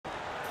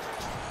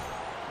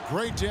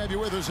Great to have you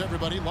with us,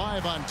 everybody,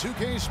 live on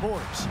 2K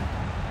Sports.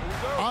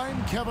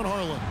 I'm Kevin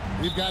Harlan.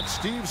 We've got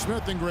Steve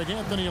Smith and Greg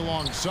Anthony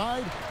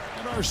alongside,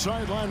 and our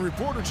sideline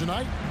reporter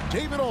tonight,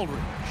 David Aldridge.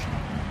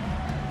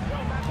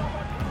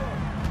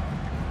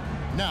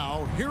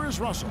 Now, here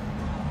is Russell.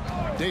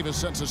 Davis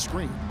sets a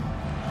screen.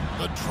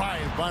 The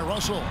drive by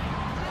Russell.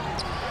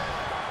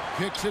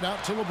 Kicks it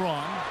out to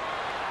LeBron.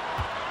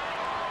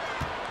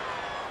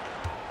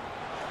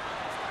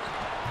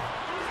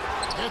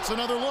 It's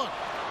another look.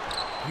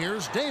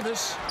 Here's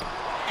Davis,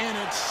 and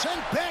it's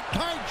sent back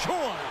by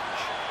George.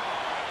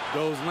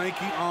 Those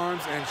lanky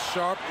arms and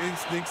sharp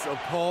instincts of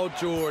Paul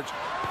George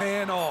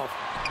paying off.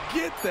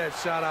 Get that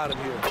shot out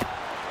of here.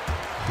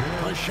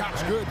 The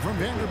shot's good from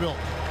Vanderbilt.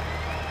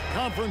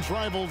 Conference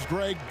rivals,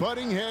 Greg,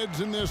 butting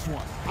heads in this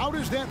one. How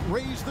does that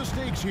raise the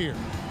stakes here?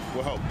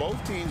 Well,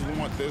 both teams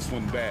want this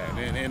one bad,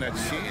 and a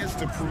chance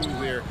to prove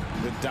they're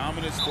the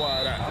dominant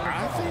squad.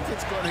 I think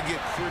it's going to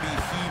get pretty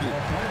heated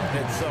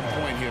at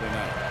some point here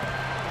tonight.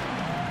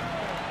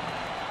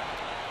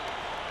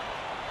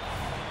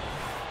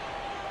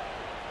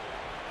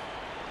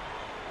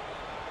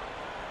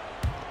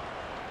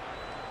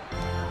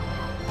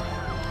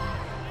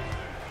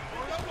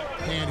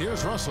 And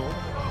here's Russell.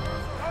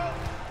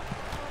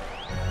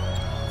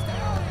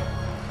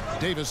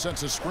 Davis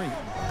sets a screen.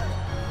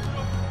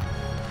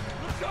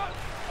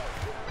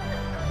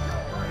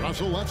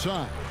 Russell left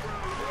side.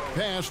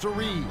 Pass to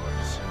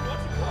Reeves.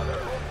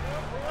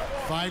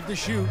 5 to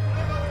shoot.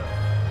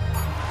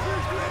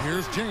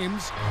 Here's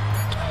James.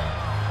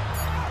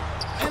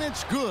 And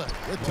it's good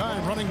with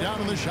time running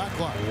down on the shot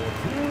clock.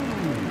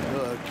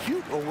 The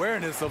acute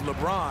awareness of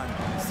LeBron.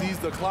 Sees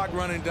the clock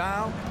running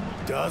down,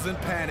 doesn't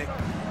panic.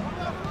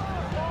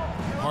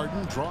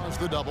 Harden draws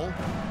the double.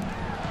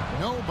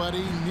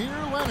 Nobody near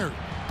Leonard.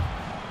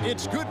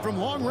 It's good from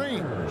long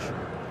range.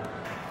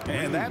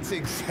 And that's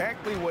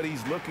exactly what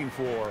he's looking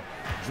for,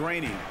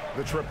 draining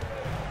the triple.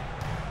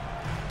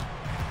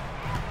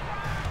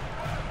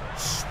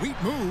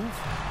 Sweet move.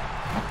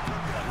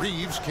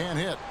 Reeves can't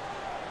hit.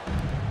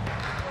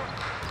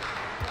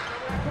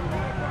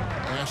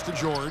 Pass to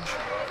George.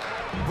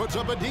 Puts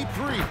up a deep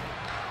three.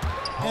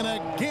 And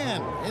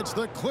again, it's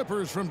the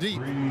Clippers from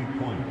deep.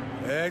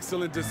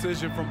 Excellent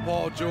decision from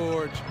Paul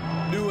George.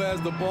 Knew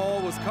as the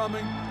ball was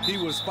coming, he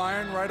was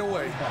firing right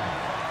away.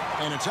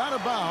 And it's out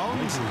of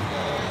bounds.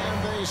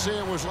 And they say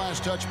it was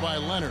last touched by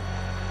Leonard.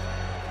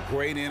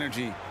 Great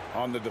energy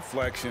on the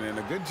deflection and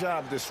a good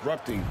job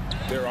disrupting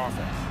their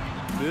offense.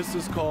 This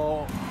is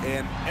called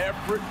an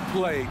effort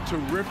play.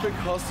 Terrific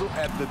hustle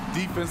at the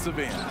defensive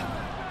end.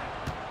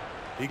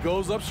 He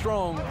goes up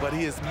strong, but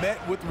he is met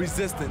with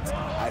resistance.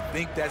 I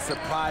think that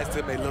surprised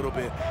him a little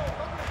bit.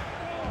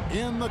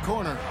 In the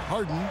corner,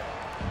 Harden.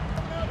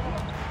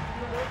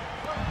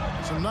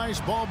 Some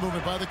nice ball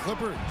movement by the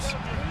Clippers.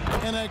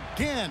 And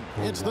again,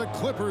 it's the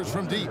Clippers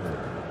from deep.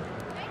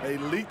 A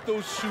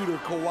lethal shooter,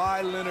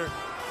 Kawhi Leonard,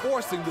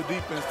 forcing the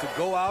defense to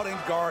go out and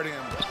guard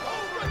him.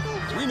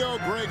 We know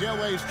Greg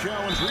LA's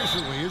challenge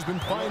recently has been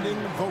finding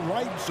the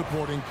right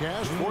supporting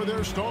cast for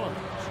their stars.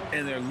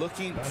 And they're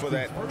looking for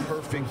that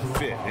perfect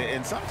fit.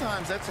 And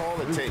sometimes that's all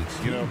it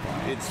takes. You know,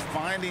 it's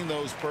finding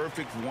those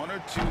perfect one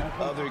or two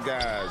other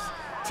guys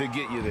to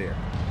get you there.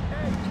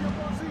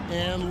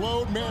 And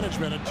load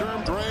management, a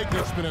term, Greg,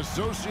 that's been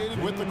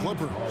associated with the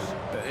Clippers.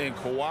 And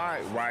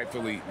Kawhi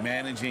rightfully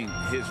managing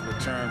his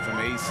return from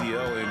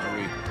ACL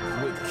injury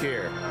with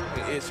care.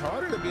 It's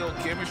harder to build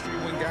chemistry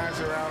when guys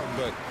are out,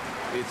 but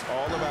it's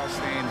all about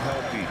staying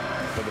healthy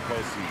for the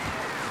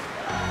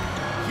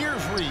postseason.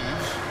 Here's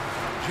Reeves.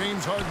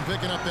 James Harden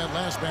picking up that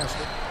last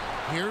basket.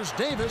 Here's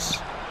Davis.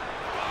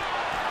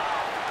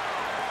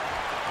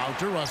 Out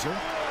to Russell.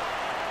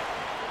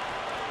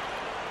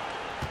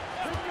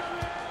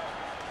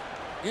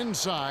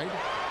 Inside.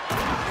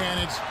 And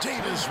it's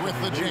Davis with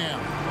the jam.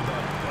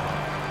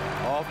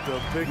 Off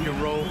the pick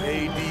and roll,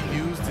 AD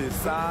used his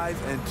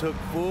size and took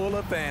full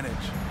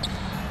advantage.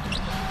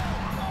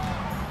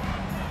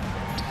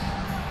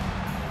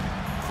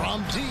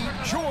 From deep,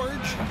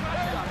 George.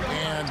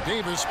 And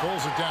Davis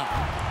pulls it down.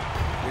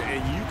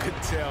 And you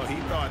could tell he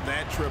thought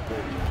that triple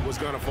was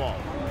going to fall.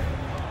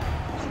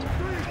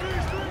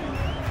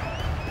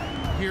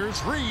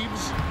 Here's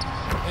Reeves.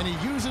 And he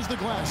uses the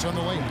glass on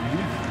the lane.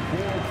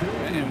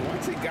 And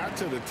once he got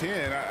to the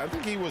 10, I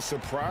think he was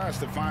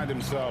surprised to find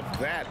himself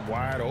that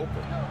wide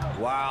open.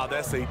 Wow,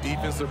 that's a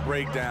defensive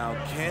breakdown.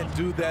 Can't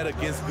do that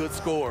against good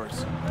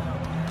scores.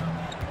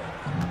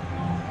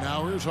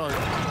 Now here's Harden.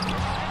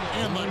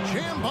 And the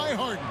jam by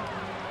Harden.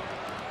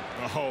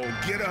 Oh,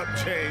 get up,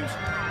 James.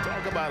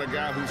 Talk about a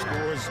guy who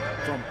scores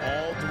from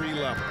all 3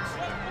 levels.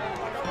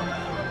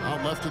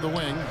 Out left to the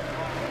wing.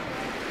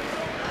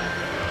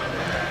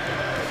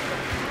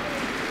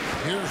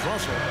 Here's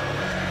Russell.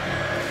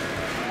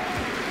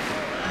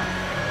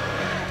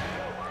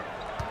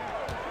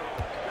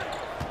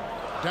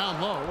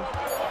 Down low.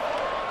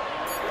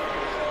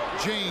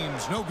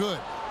 James, no good.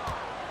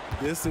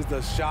 This is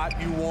the shot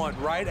you want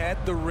right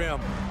at the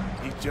rim.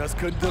 He just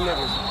couldn't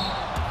deliver.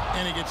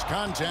 And he gets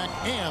contact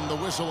and the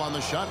whistle on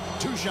the shot.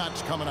 2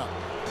 shots coming up.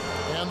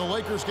 And the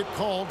Lakers get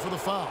called for the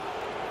foul.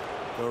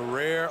 The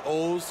rare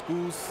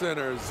old-school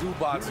center,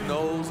 Zubac,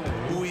 knows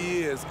who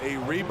he is, a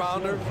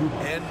rebounder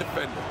and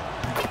defender.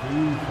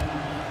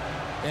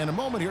 And a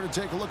moment here to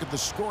take a look at the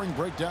scoring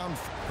breakdown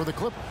for the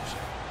Clippers.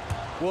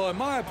 Well, in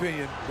my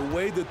opinion, the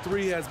way the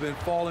three has been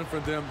falling for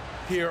them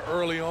here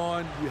early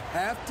on, you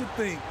have to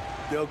think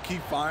they'll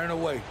keep firing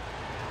away.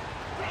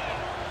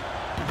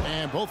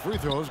 And both free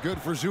throws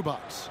good for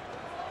Zubac.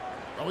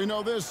 Well, we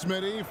know this,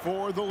 Smitty,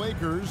 for the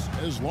Lakers,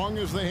 as long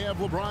as they have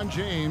LeBron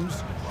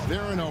James,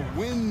 they're in a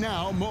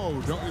win-now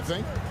mode, don't you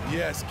think?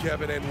 Yes,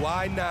 Kevin, and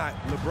why not?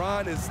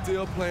 LeBron is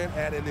still playing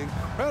at an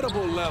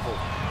incredible level,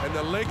 and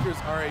the Lakers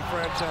are a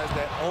franchise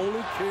that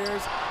only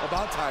cares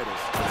about titles.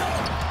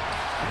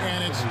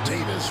 And it's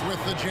Davis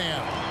with the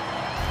jam.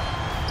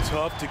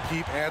 Tough to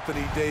keep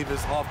Anthony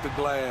Davis off the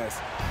glass.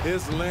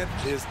 His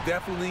length is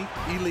definitely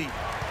elite.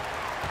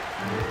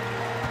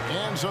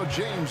 And so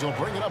James will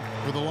bring it up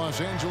for the Los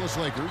Angeles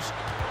Lakers,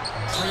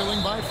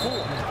 trailing by 4.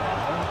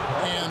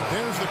 And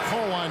there's the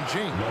call on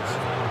James.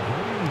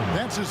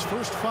 That's his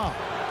first foul.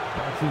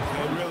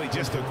 And really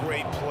just a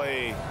great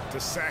play to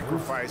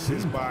sacrifice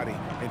his body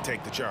and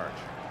take the charge.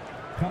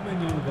 Coming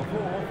into the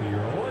floor for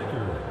your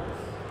Lakers,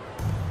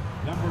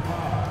 number 5,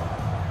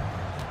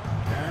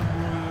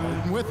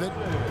 Cameron with it.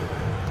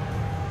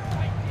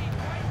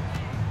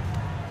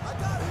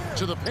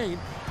 To the paint.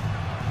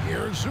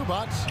 Here's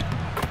Zubac.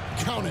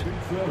 Counted.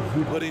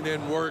 Putting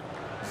in work.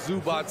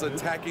 Zubac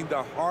attacking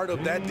the heart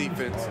of that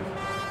defense.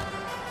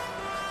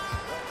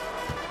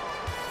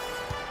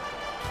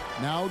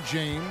 Now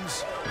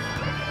James.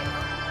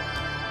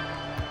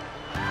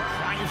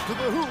 Drives to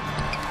the hoop.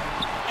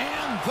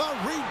 And the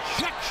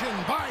rejection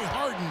by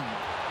Harden.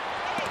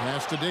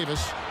 Pass to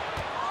Davis.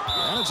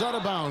 And it's out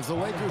of bounds. The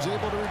Lakers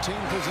able to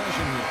retain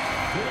possession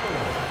here.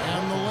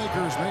 And the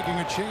Lakers making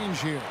a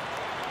change here.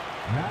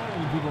 now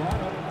into the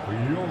lineup for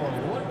your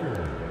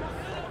Lakers.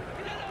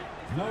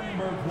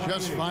 Number 20,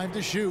 just 5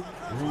 to shoot.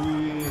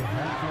 Rui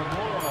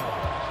Hachimura.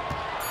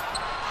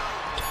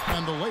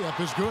 And the layup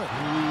is good.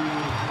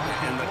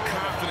 And the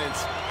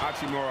confidence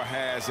Hachimura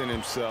has in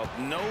himself,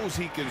 knows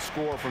he can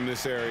score from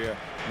this area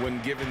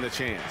when given the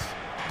chance.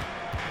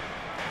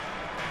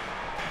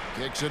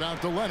 Kicks it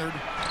out to Leonard.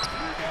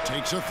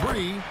 Takes a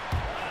 3.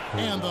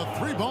 And the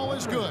 3 ball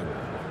is good.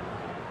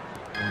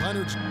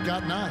 Leonard's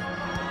got 9.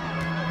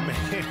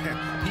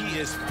 Man, he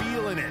is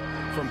feeling it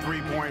from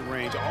three-point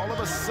range. All of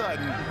a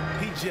sudden,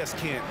 he just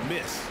can't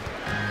miss.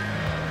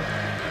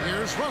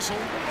 Here's Russell.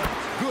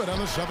 Good on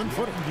the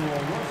 7-footer.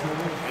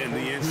 And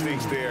the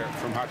instincts there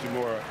from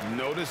Hachimura.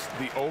 Notice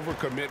the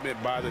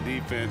overcommitment by the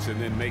defense and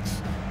then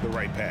makes the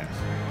right pass.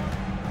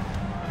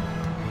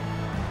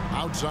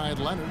 Outside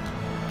Leonard.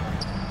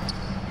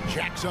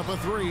 Jacks up a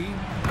 3.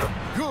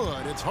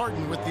 Good. It's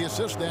Harden with the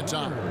assist that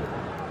time.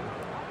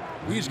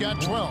 He's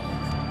got 12.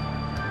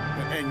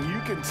 And you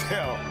can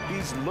tell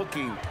he's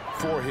looking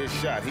for his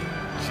shot. He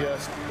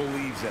just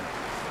believes in it.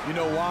 You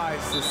know why?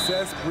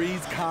 Success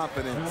breeds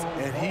confidence,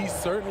 and he's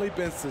certainly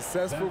been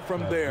successful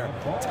from there,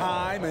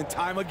 time and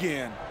time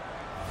again.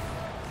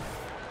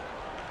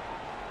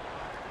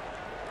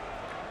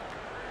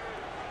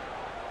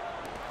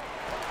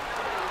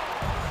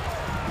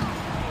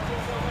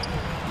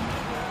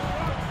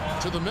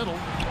 To the middle.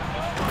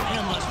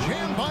 And the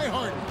jam by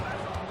Harden.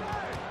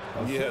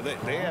 Yeah,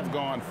 they have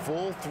gone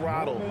full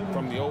throttle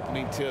from the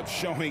opening tip,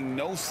 showing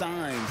no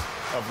signs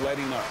of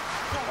letting up.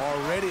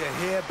 Already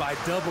ahead by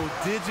double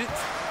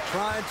digits,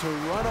 trying to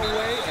run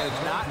away and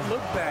not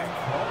look back.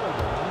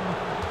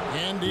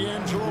 And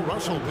D'Angelo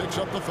Russell picks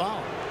up the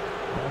foul.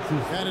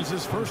 That is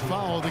his first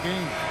foul of the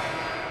game.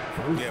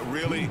 Yeah,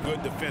 really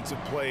good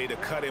defensive play to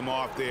cut him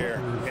off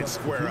there and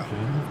square up.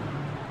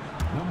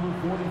 Number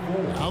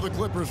 44. Now the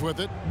Clippers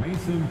with it.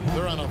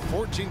 They're on a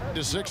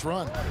 14-6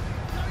 run.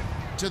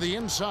 To the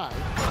inside.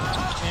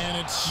 And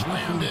it's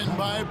slammed in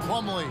by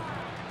Plumlee.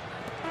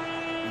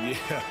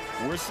 Yeah,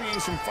 we're seeing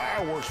some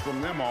fireworks from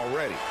them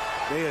already.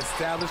 They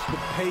established the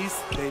pace.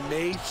 They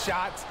made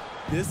shots.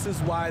 This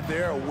is why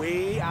they're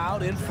way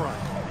out in front.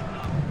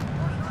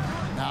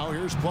 Now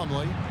here's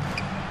Plumlee.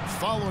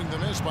 Following the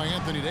miss by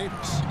Anthony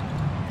Davis.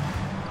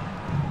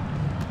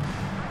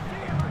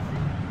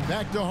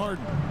 Back to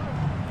Harden.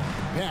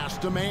 Pass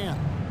to Mann.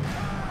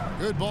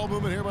 Good ball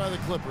movement here by the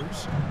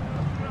Clippers.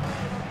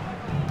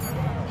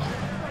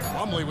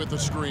 Plumlee with the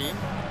screen.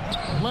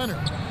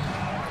 Leonard.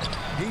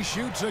 He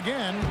shoots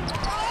again.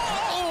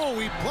 Oh,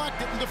 he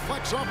blocked it and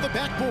deflects off the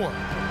backboard.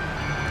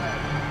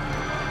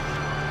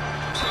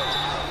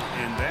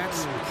 And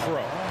that's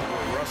pro.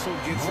 Russell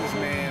gets his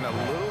man a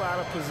little out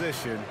of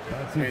position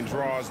and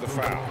draws the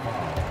foul.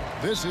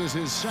 This is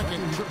his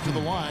second trip to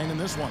the line in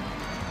this one.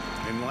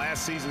 And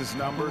last season's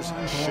numbers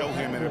show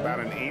him at about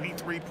an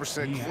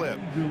 83% clip,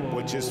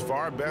 which is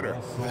far better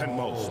than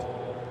most.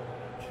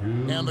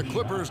 And the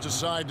Clippers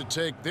decide to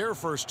take their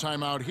first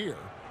timeout here.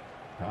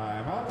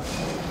 Timeout.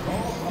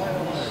 Called by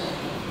the Lakers.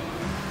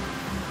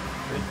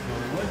 It's the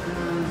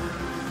Lakers.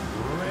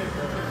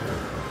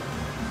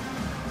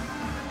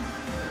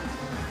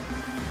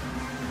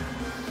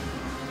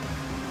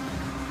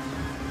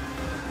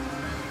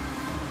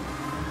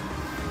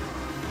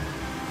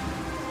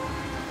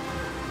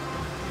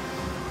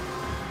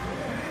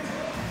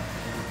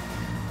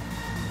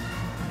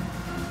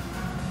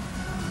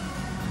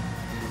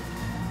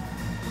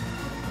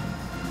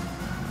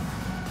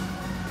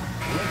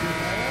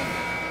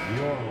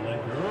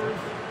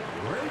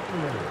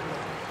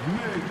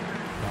 Nick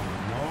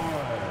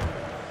Noy.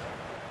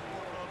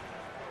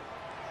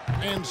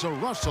 And so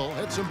Russell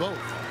hits them both.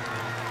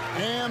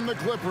 And the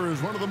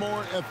Clippers, one of the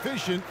more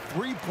efficient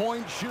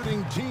three-point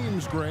shooting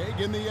teams, Greg,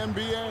 in the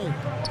NBA.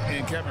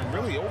 And Kevin,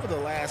 really over the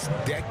last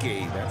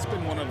decade, that's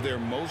been one of their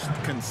most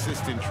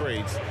consistent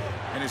traits.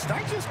 And it's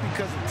not just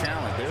because of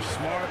talent. They're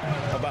smart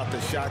about the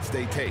shots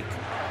they take.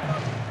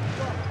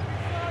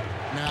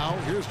 Now,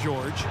 here's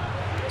George.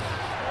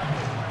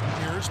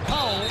 Here's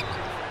Powell.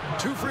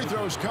 2 free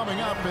throws coming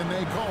up, and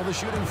they call the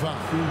shooting foul.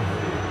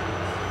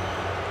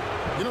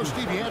 You know,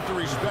 Steve, you have to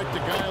respect a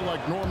guy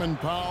like Norman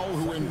Powell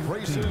who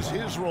embraces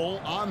his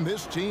role on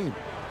this team.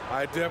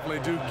 I definitely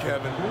do,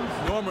 Kevin.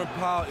 Norman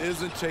Powell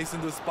isn't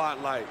chasing the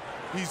spotlight.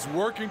 He's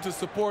working to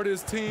support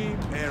his team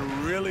and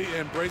really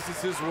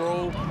embraces his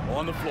role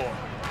on the floor.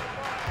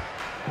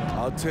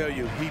 I'll tell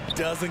you, he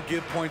doesn't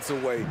give points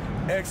away.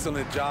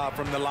 Excellent job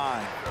from the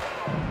line.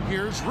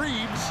 Here's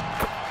Reeves.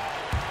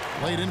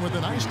 Laid in with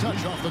a nice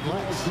touch off the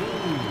glass.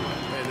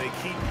 And they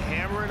keep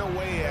hammering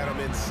away at him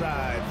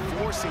inside,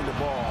 forcing the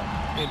ball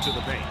into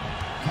the paint.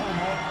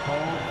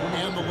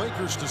 And the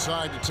Lakers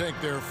decide to take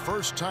their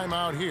first time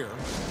out here.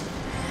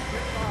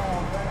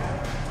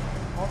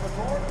 On the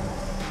court,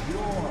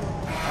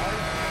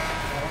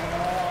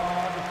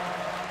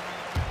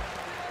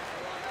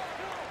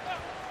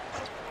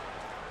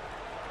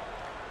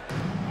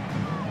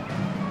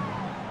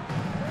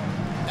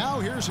 Now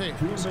here's Hayes.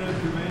 2 minutes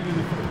remaining in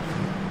the first.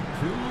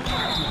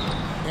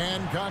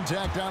 And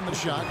contact on the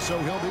shot, so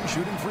he'll be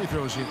shooting free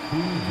throws here.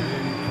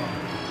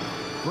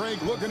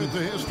 Greg, looking at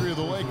the history of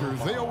the Lakers,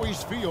 they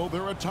always feel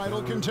they're a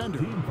title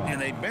contender.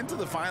 And they've been to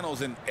the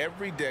finals in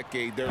every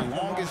decade. Their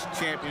longest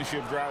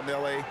championship drought in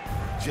L.A.,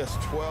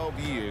 just 12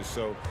 years.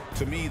 So,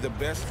 to me, the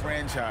best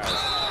franchise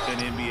in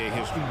NBA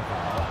history.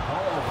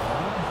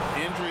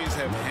 Injuries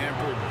have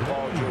hampered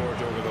Paul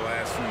George over the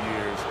last few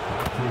years.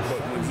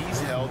 But when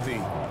he's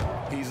healthy,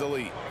 he's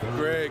elite.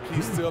 Greg,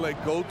 he's still a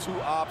go-to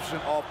option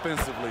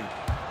offensively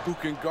who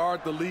can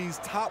guard the league's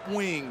top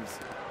wings.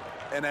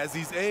 And as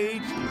he's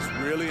aged, he's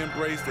really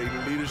embraced a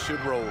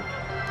leadership role.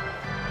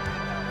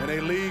 In a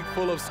league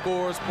full of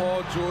scorers,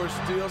 Paul George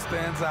still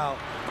stands out.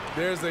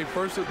 There's a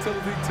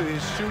versatility to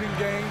his shooting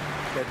game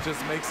that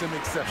just makes him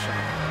exceptional.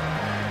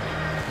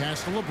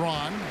 Pass to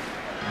LeBron.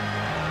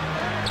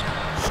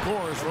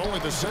 Scores for only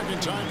the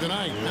second time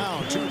tonight.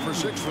 Now 2 for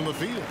 6 from the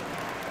field.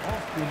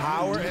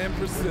 Power and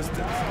persistence.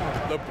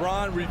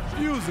 LeBron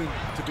refusing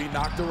to be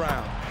knocked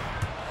around.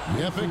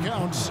 If it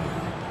counts.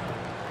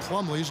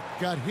 Plumlee's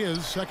got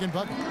his second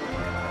bucket.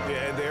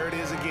 Yeah, and there it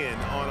is again.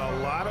 On a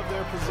lot of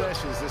their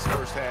possessions this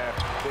first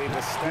half, they've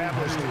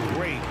established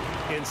great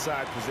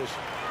inside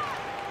position.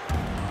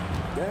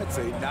 That's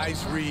a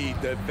nice read.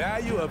 The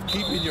value of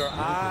keeping your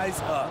eyes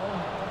up.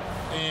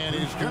 And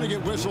he's going to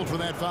get whistled for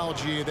that foul,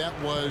 G. That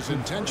was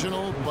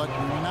intentional, but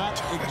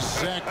not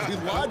exactly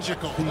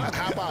logical.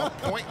 How about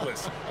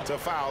pointless to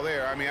foul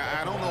there? I mean,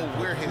 I don't know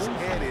where his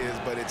head is,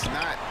 but it's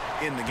not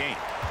in the game.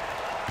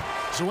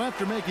 So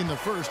after making the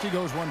first, he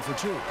goes 1 for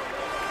 2.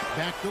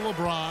 Back to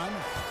LeBron.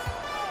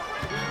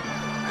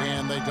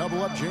 And they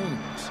double up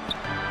James.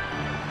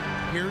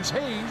 Here's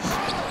Hayes.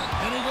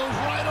 And he goes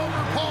right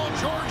over Paul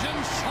George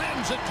and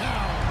slams it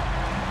down.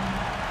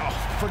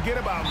 Oh, forget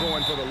about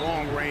going for the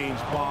long-range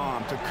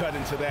bomb to cut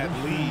into that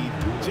lead.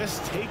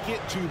 Just take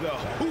it to the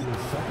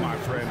hoop, my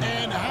friend.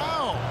 And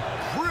how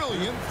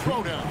brilliant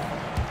throwdown.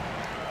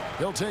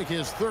 He'll take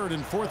his 3rd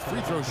and 4th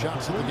free throw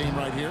shots of the game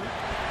right here.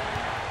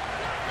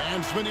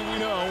 And Smitty, we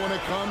know when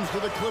it comes to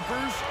the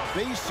Clippers,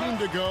 they seem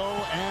to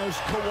go as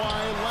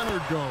Kawhi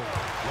Leonard goes.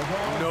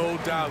 No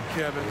doubt,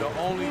 Kevin. The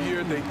only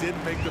year they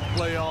didn't make the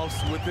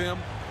playoffs with him,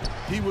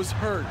 he was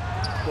hurt.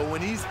 But when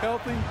he's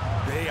healthy,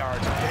 they are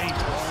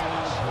dangerous.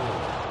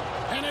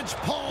 And it's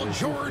Paul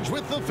George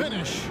with the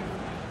finish.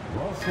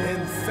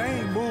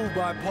 Insane move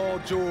by Paul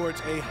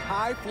George, a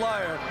high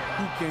flyer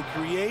who can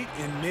create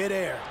in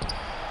midair.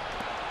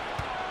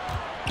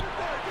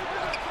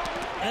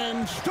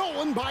 And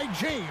stolen by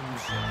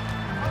James.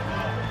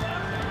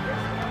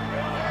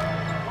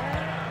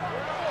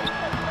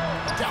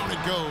 Down it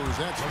goes.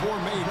 That's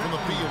 4 made from the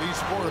field.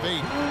 He's 4 of 8.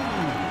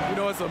 You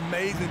know, it's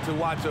amazing to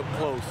watch up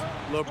close.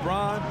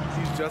 LeBron,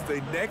 he's just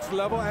a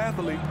next-level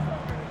athlete.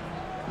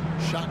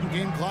 Shot and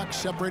game clock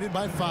separated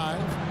by 5.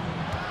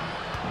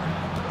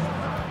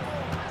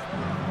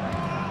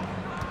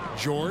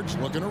 George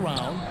looking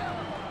around.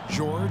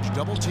 George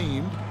double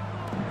teamed.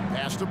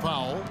 Pass to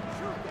Powell.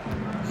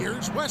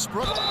 Here's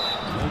Westbrook.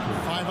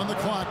 5 on the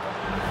clock.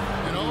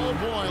 And oh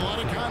boy, a lot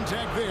of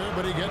contact there,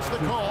 but he gets the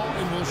call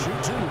and will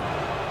shoot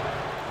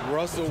 2.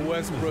 Russell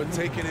Westbrook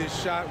taking his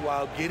shot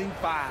while getting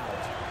fouled.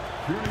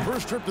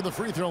 First trip to the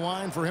free throw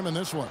line for him in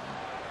this one.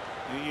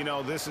 You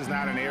know, this is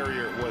not an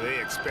area where they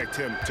expect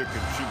him to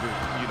contribute.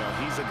 You know,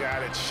 he's a guy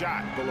that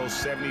shot below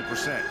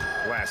 70%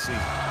 last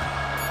season.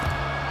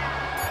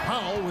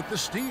 Powell with the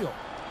steal.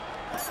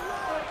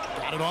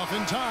 Got it off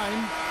in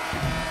time.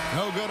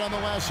 No good on the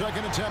last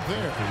second attempt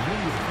there.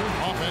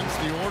 Offense,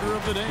 the order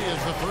of the day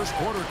as the first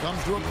quarter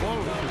comes to a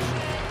close.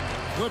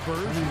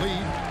 Clippers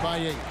lead by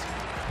 8.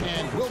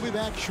 And we'll be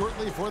back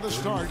shortly for the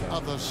start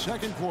of the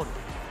second quarter.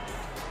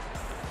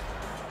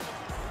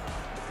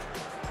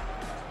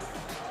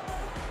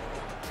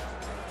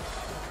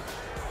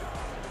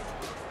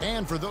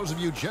 And for those of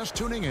you just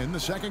tuning in, the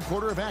second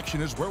quarter of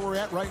action is where we're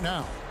at right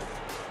now.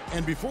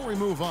 And before we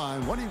move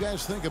on, what do you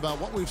guys think about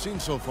what we've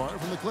seen so far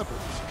from the Clippers?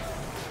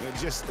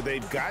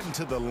 They've gotten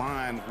to the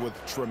line with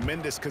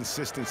tremendous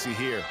consistency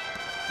here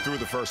through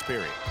the first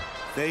period.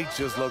 They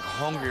just look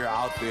hungrier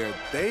out there.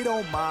 They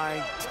don't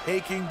mind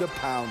taking the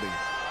pounding.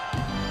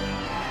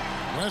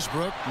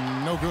 Westbrook,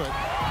 no good.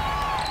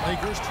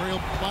 Lakers trail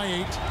by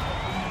 8.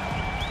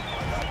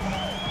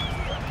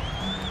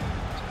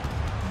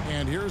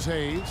 And here's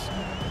Hayes.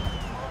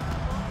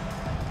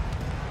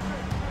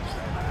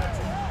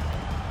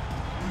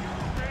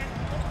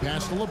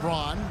 Pass to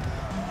LeBron.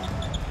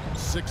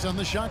 6 on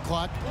the shot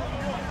clock.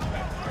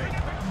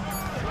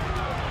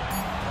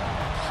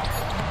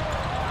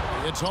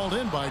 It's hauled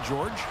in by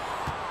George.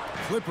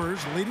 Clippers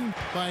leading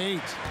by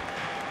 8.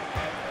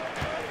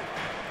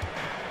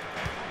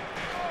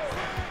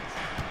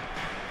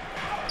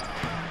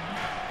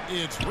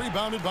 It's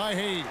rebounded by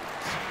Hayes.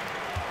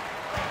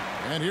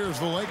 And here's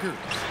the Lakers.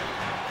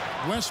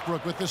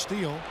 Westbrook with the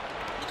steal.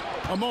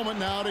 A moment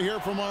now to hear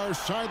from our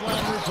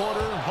sideline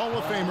reporter, Hall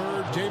of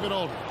Famer David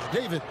Aldridge.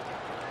 David.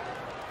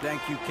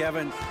 Thank you,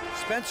 Kevin.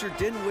 Spencer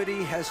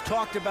Dinwiddie has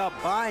talked about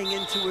buying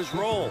into his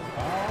role.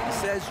 He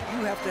says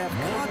you have to have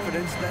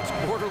confidence that's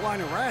borderline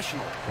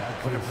irrational,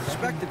 but a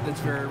perspective that's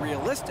very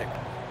realistic.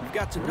 You've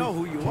got to know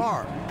who you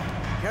are.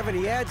 Kevin,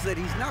 he adds that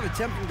he's not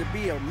attempting to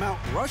be a Mount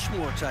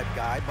Rushmore type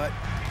guy, but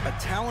a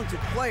talented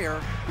player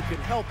who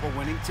can help a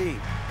winning team.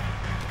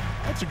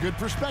 That's a good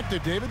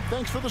perspective, David.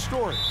 Thanks for the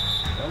story.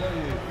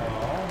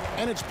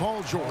 And it's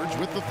Paul George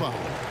with the foul.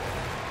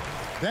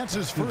 That's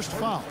his first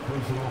foul.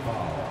 Personal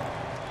foul.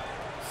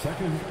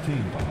 Second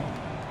team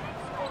foul.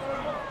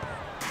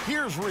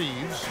 Here's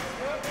Reeves.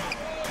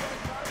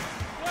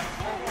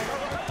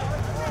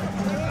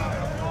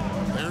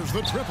 There's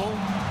the triple.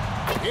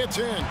 It's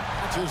in.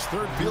 It's his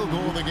third field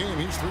goal of the game.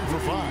 He's 3 for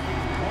 5.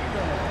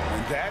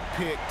 And that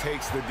pick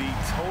takes the D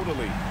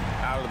totally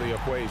out of the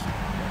equation.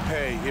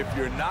 Hey, if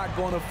you're not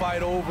going to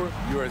fight over,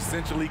 you're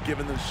essentially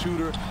giving the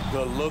shooter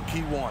the look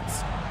he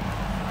wants.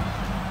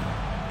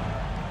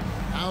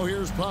 Now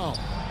here's Powell.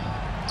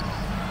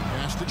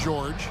 Pass to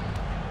George.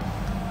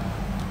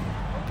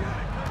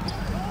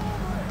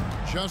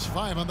 Just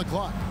 5 on the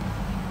clock.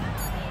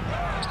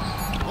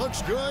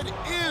 Looks good,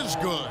 is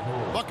good.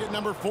 Bucket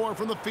number 4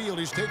 from the field.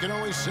 He's taken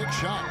only 6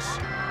 shots.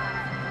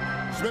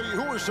 Smitty,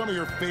 who are some of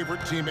your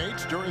favorite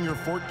teammates during your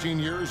 14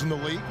 years in the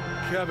league?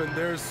 Kevin,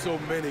 there's so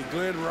many.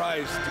 Glenn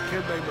Rice,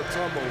 Dikembe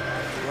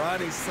Mutombo,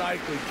 Ronnie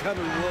Cycli,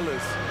 Kevin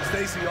Willis,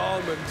 Stacey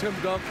Allman, Tim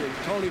Duncan,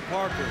 Tony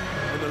Parker,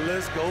 and the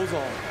list goes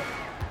on.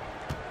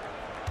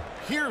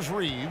 Here's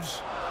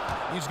Reeves.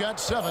 He's got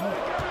 7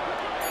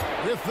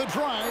 with the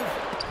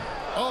drive.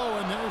 Oh,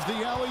 and there's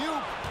the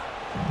alley-oop.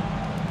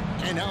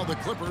 And now the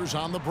Clippers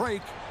on the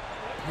break.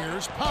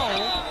 Here's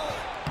Powell.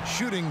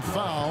 Shooting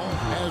foul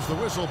as the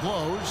whistle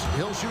blows.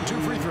 He'll shoot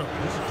 2 free throws.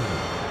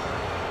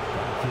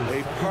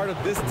 A part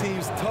of this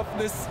team's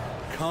toughness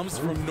comes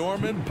from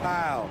Norman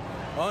Powell,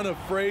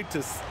 unafraid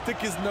to stick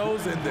his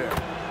nose in there.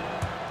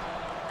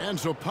 And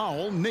so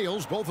Powell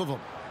nails both of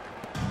them.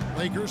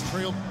 Lakers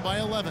trail by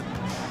 11.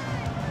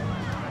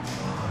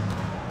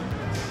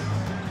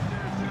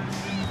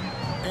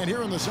 And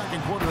here in the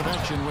second quarter of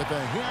action with a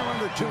hair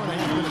under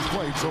 2.5 minutes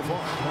played so far.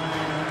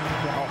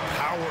 A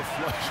power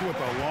flush with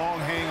a long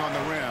hang on the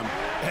rim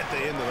at the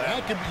end of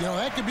that.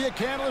 That could be a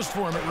catalyst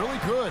for him. It really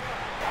could.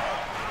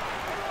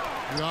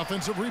 The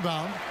offensive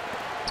rebound.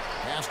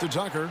 Pass to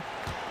Tucker.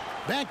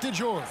 Back to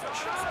George.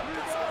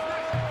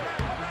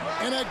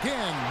 And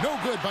again, no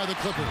good by the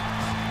Clippers.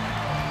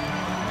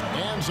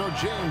 And so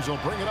James will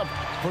bring it up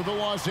for the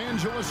Los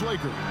Angeles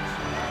Lakers.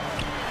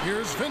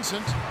 Here's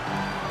Vincent.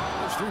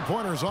 His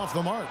 3-pointers off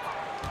the mark.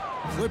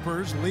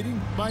 Clippers leading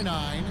by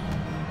 9.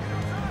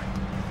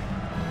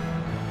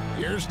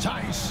 Here's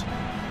Tice.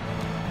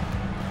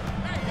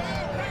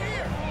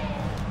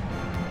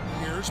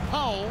 Here's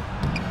Powell.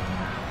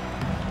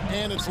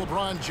 And it's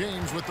LeBron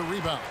James with the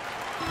rebound.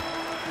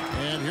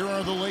 And here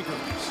are the Lakers.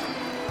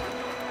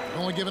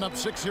 Only giving up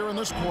 6 here in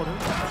this quarter.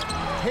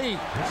 Hayes.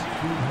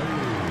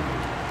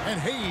 And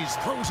Hayes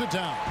throws it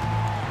down.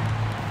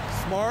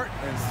 Smart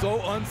and so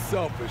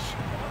unselfish.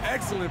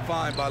 Excellent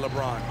find by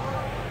LeBron.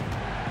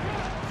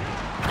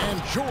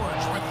 And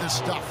George with the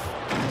stuff.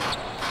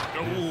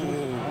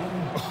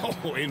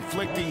 Oh,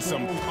 inflicting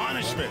some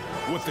punishment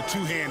with the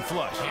 2-hand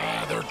flush.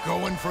 Ah, they're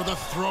going for the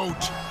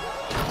throat.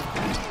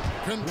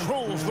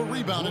 Controls the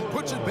rebound and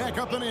puts it back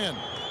up and in.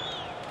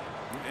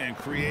 And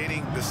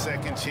creating the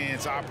second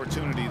chance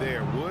opportunity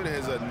there. Wood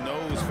has a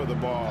nose for the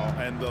ball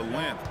and the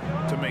length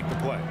to make the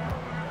play.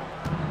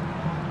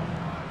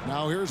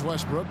 Now here's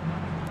Westbrook.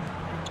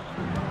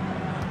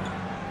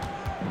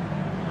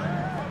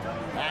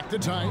 Back to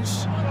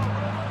Tice.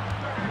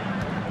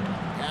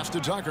 Pass to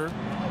Tucker.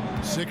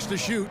 6 to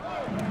shoot.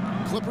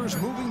 Clippers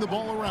moving the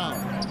ball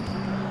around.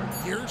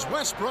 Here's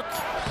Westbrook.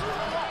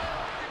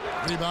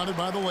 Rebounded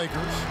by the Lakers.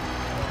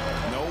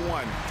 No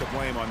one to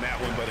blame on that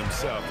one but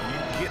himself. When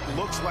you get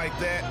looks like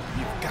that,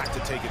 you've got to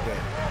take it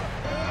back.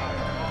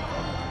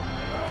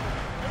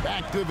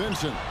 Back to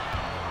Vincent.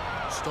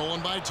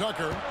 Stolen by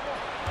Tucker.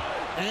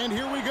 And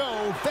here we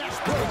go.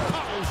 Fast break.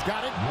 Powell's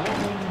got it.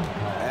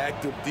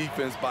 Active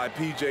defense by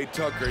P.J.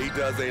 Tucker. He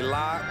does a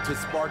lot to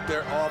spark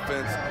their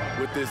offense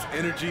with this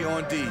energy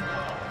on D.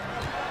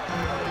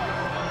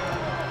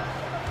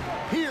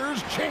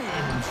 Here's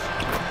James.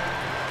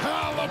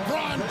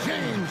 LeBron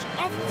James,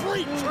 a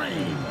freight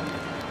train.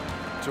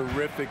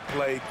 Terrific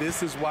play.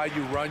 This is why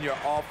you run your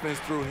offense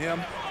through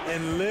him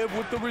and live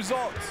with the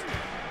results.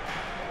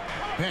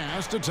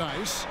 Pass to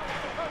Tice.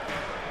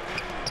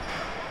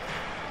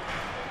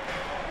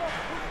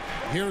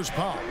 Here's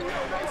Paul.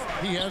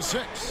 He has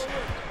 6.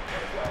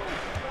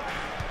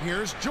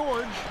 Here's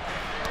George.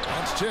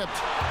 That's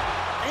tipped.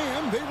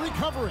 And they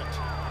recover it.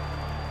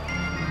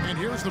 And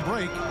here's the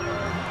break.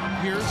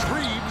 Here's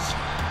Reeves.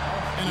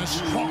 And a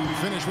strong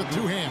finish with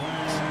 2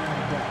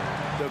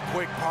 hands. The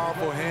quick,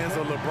 powerful hands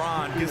of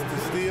LeBron gets the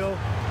steal,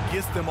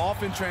 gets them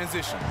off in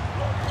transition.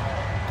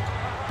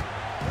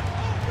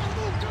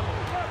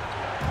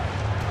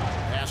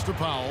 Pass to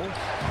Powell.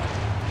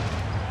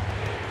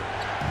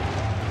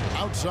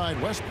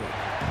 Outside Westbrook.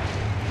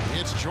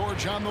 It's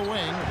George on the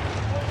wing.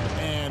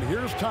 And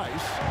here's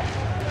Tice.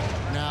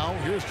 Now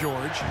here's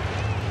George.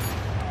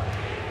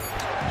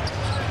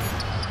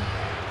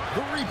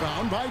 The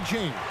rebound by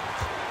James.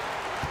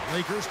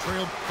 Lakers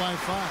trailed by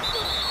 5.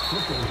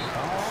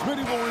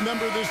 Smitty will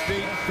remember this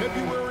date,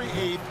 February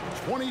 8th,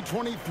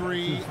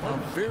 2023, a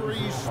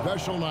very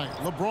special night.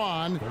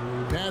 LeBron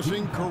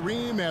passing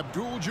Kareem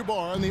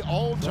Abdul-Jabbar on the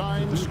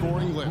all-time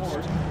scoring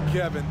list.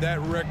 Kevin, that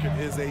record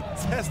is a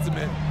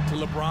testament to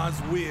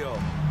LeBron's will.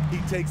 He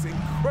takes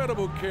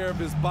incredible care of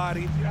his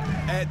body.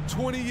 At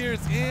 20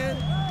 years in,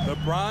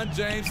 LeBron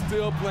James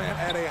still playing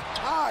at a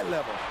high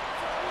level.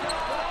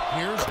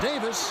 Here's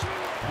Davis,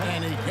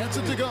 and he gets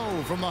it to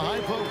go from the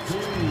high post.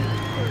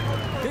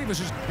 Davis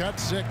has got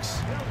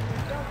 6.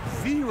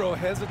 Zero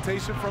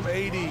hesitation from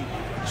AD,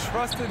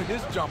 trusting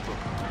his jumper.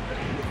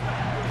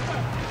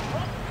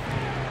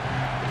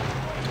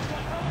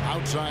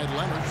 Outside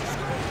Leonard.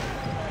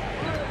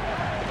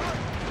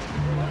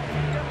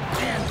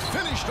 And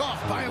finished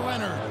off by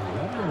Leonard.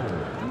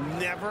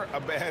 Never a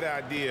bad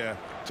idea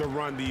to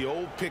run the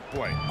old pick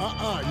play.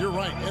 You're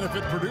right. And if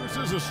it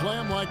produces a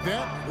slam like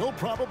that, we'll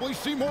probably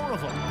see more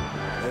of them.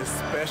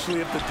 Especially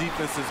if the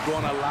defense is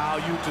going to allow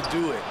you to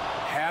do it.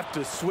 Have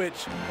to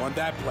switch on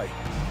that play.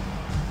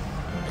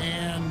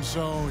 And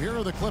so here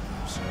are the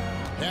Clippers.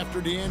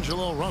 After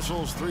D'Angelo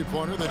Russell's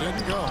three-pointer that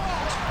didn't go.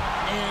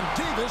 And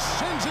Davis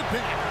sends it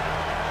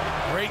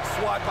back. Great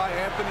swat by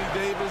Anthony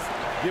Davis,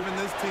 giving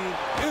this team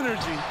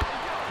energy.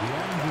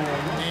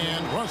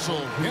 And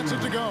Russell gets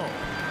it to go.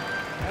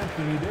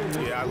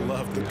 Yeah, I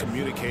love the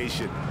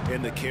communication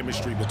and the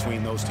chemistry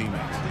between those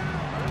teammates.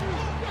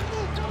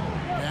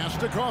 Pass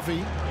to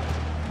Coffee.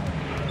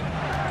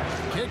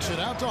 Kicks it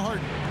out to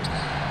Harden.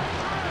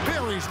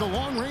 Buries the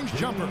long-range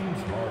jumper.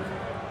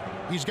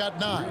 He's got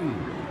 9.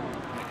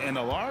 And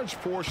a large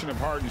portion of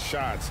Harden's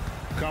shots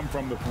come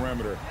from the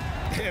perimeter,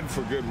 and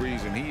for good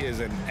reason. He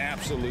is an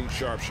absolute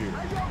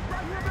sharpshooter.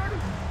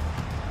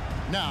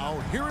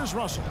 Now, here is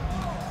Russell.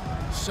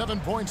 7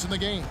 points in the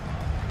game.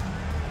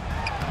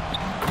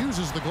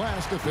 Uses the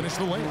glass to finish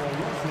the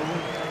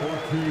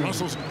layup.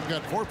 Russell's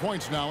got 4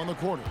 points now in the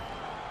quarter.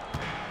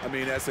 I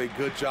mean, that's a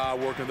good job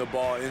working the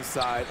ball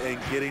inside and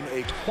getting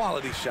a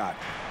quality shot.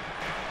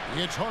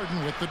 It's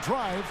Harden with the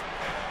drive.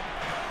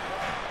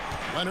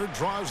 Leonard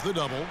draws the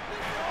double.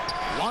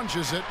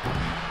 Launches it.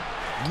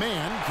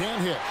 Man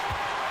can't hit.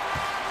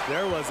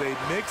 There was a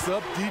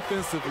mix-up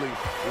defensively.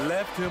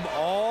 Left him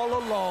all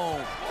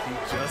alone. He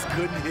just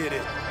couldn't hit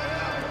it.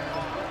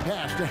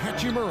 Pass to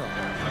Hachimura.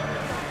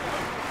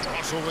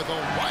 Russell with a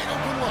wide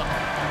open look.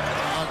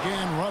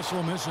 Again,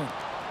 Russell missing.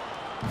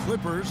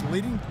 Clippers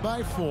leading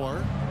by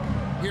 4.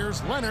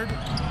 Here's Leonard.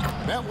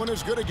 That one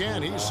is good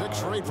again. He's 6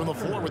 for 8 from the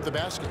floor with the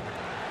basket.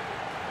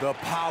 The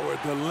power,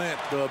 the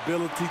length, the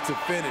ability to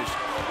finish.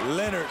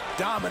 Leonard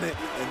dominant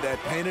in that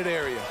painted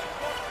area.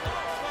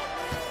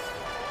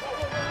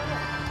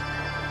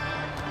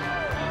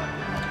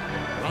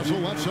 Russell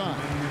left side.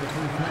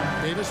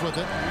 Davis with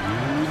it.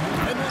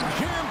 And then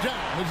jammed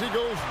down as he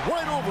goes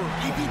right over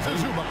Ivica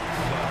Zubac.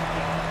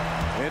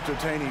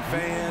 Entertaining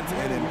fans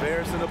and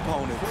embarrassing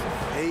opponents.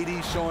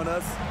 AD showing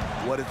us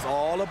what it's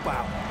all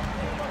about.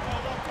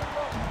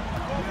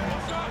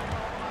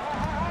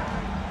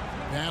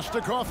 Pass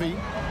to Coffee.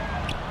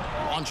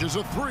 Launches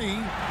a 3.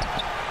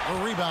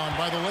 A rebound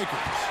by the Lakers.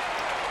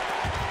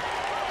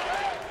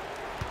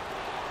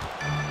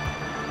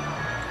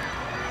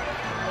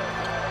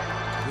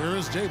 Here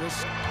is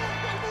Davis.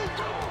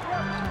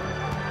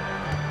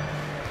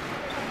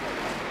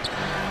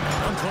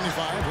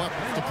 1:25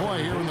 left to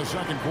play here in the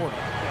second quarter.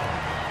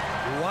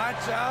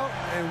 Watch out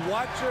and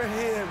watch your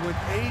head when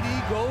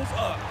AD goes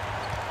up.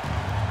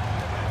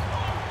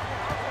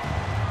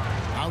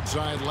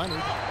 Outside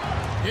Leonard.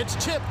 It's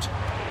tipped.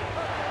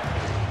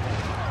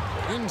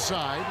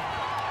 Inside.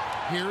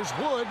 Here's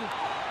Wood.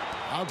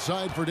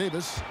 Outside for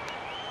Davis.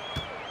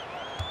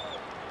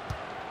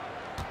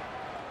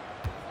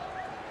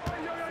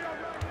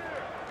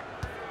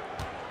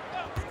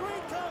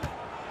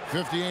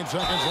 58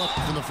 seconds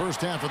left in the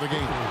first half of the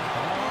game.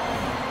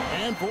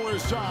 And for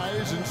his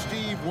size and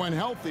Steve, when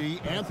healthy,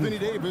 Anthony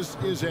Davis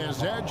is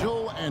as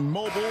agile and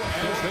mobile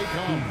as they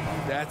come.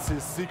 That's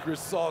his secret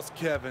sauce,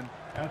 Kevin.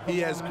 He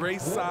has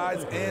great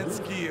size and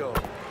skill,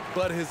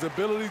 but his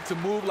ability to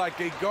move like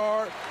a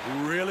guard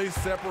really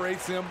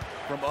separates him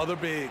from other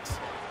bigs.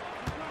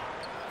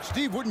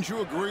 Steve, wouldn't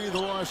you agree the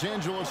Los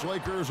Angeles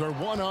Lakers are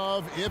one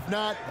of, if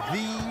not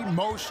the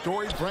most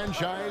storied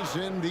franchise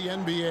in the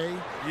NBA?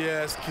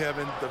 Yes,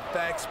 Kevin, the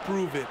facts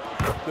prove it.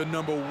 The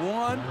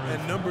 #1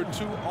 and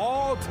 #2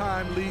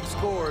 all-time league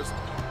scorers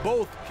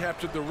both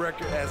captured the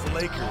record as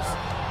Lakers.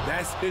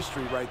 That's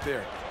history right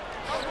there.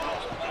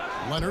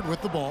 Leonard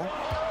with the ball.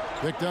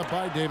 Picked up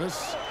by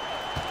Davis.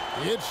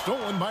 It's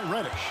stolen by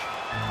Reddish.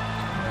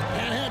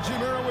 And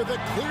Hachimura with a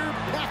clear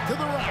path to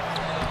the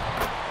rack.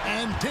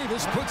 And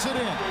Davis puts it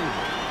in.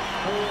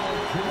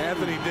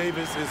 Anthony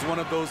Davis is one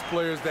of those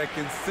players that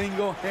can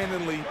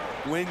single-handedly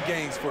win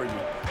games for you.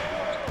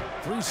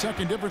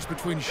 3-second difference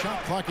between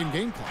shot clock and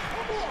game clock.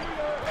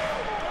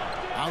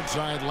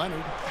 Outside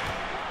Leonard.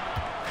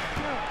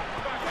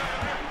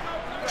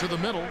 To the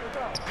middle.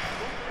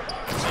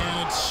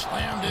 And it's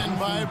slammed in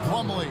by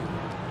Plumlee.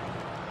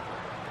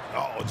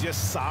 Oh,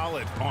 just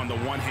solid on the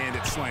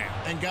one-handed slam.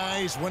 And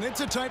guys, when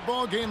it's a tight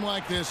ball game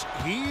like this,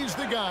 he's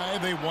the guy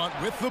they want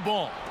with the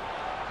ball.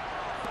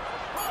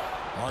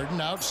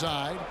 Harden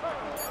outside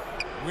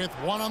with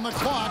 1 on the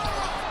clock.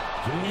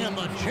 And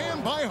the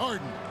jam by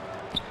Harden.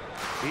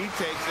 He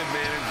takes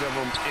advantage of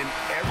them in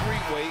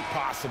every way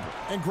possible.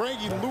 And Greg,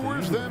 he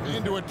lures them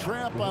into a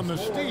trap on the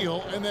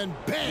steal and then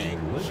bang,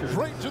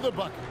 straight to the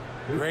bucket.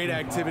 Great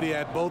activity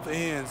at both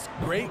ends.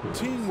 Great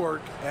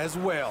teamwork as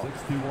well.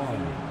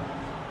 61.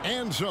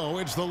 And so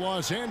it's the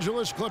Los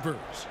Angeles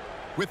Clippers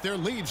with their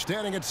lead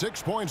standing at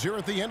 6 points here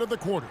at the end of the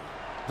quarter.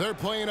 They're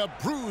playing a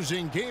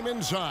bruising game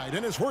inside,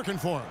 and it's working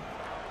for them.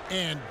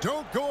 And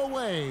don't go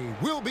away.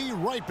 We'll be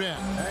right back.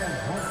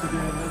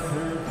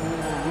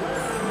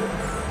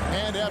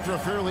 And after a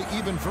fairly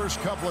even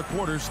first couple of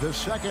quarters, the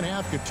second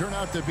half could turn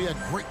out to be a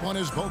great one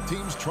as both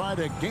teams try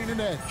to gain an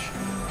edge.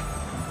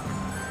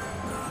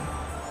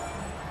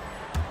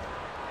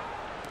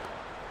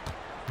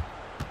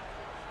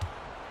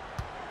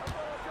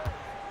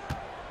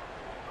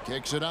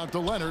 Kicks it out to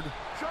Leonard.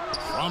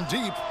 From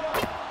deep.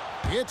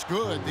 It's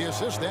good. The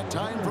assist that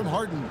time from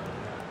Harden.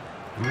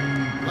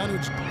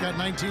 Leonard's got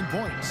 19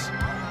 points.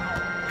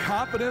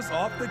 Confidence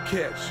off the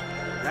catch.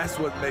 That's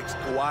what makes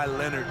Kawhi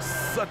Leonard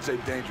such a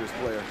dangerous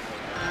player.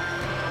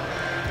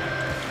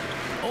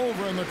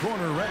 Over in the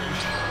corner,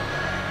 Reddish.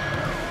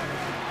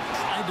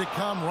 Tried to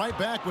come right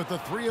back with the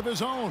 3 of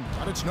his own,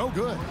 but it's no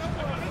good.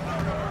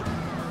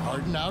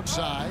 Harden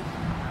outside.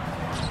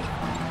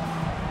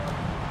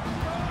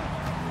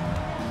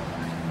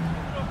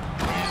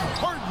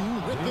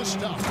 Harden with the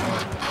stuff.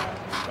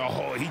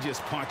 Oh, he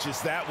just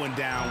punches that one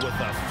down with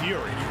a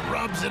fury. He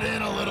rubs it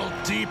in a little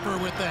deeper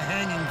with the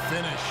hanging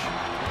finish.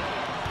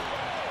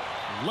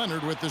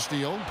 Leonard with the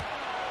steal.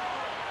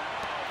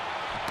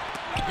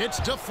 It's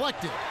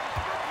deflected.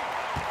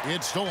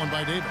 It's stolen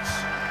by Davis.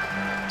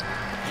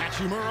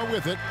 Hachimura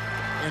with it,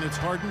 and it's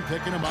Harden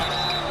picking him up.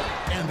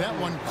 And that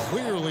one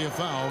clearly a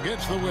foul.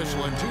 Gets the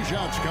whistle, and 2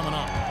 shots coming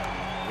up.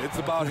 It's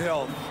about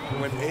health.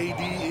 When AD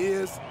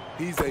is,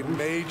 he's a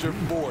major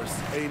force,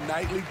 a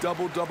nightly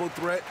double-double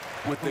threat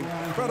with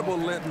incredible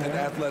length and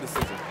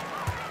athleticism.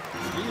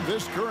 Steve,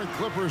 this current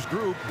Clippers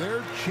group,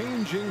 they're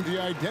changing the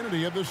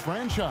identity of this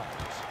franchise.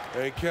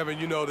 Hey, Kevin,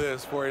 you know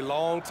this. For a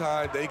long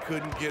time, they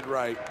couldn't get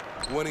right,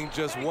 winning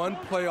just 1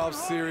 playoff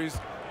series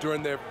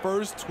during their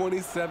first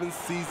 27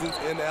 seasons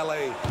in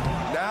LA.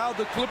 Now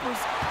the Clippers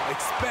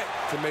expect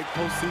to make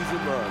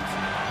postseason runs.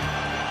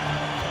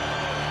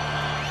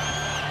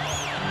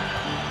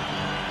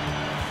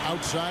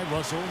 Outside,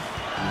 Russell.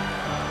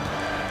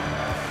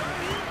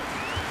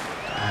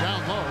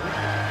 Down low.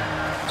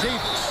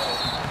 Davis.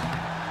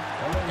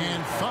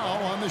 And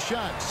foul on the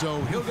shot,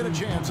 so he'll get a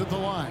chance at the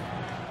line.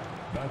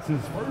 That's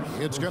his first.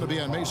 It's going to be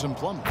on Mason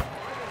Plumlee.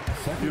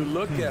 You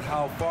look at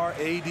how far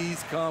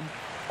AD's come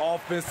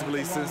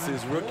offensively since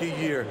his rookie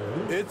year.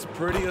 It's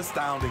pretty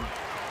astounding.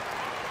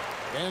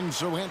 And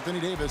so Anthony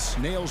Davis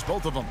nails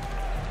both of them.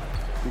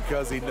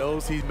 Because he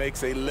knows he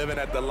makes a living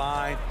at the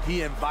line,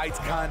 he invites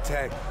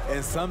contact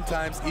and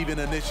sometimes even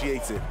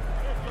initiates it.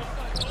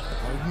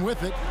 Harden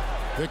with it.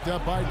 Picked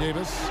up by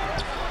Davis.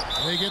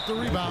 They get the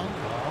rebound.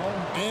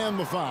 And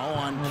the foul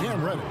on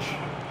Cam Reddish.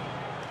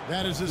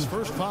 That is his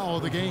first foul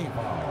of the game.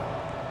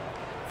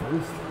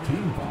 First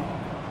team foul.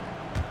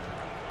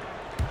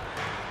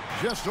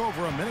 Just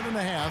over a minute and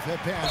a half had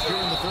passed here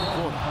in the third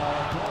quarter.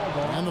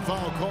 And the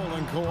foul call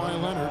on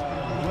Kawhi Leonard.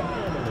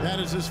 That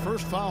is his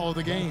first foul of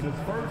the game.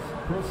 His first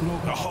personal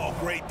foul. Oh,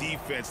 great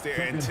defense there.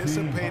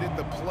 Anticipated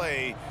the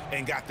play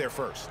and got there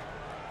first.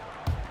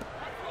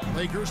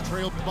 Lakers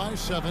trail by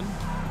 7.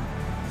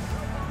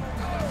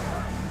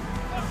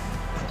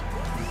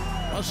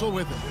 Russell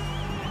with it.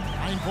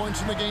 9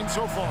 points in the game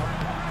so far.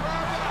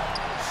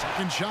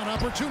 Second shot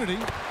opportunity,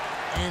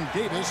 and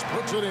Davis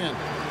puts it in.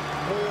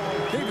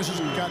 Davis has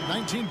got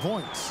 19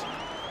 points.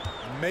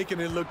 Making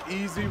it look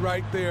easy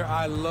right there.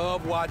 I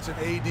love watching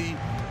AD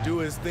do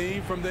his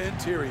thing from the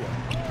interior.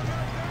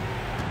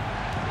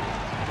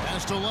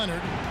 Pass to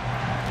Leonard.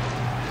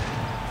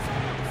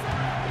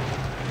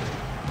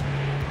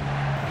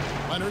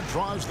 Leonard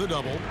draws the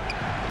double.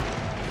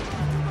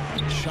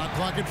 Shot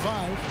clock at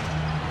 5.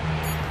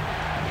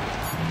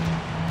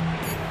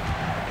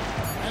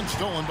 And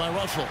stolen by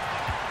Russell.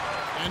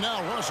 And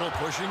now Russell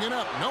pushing it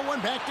up. No one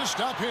back to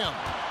stop him.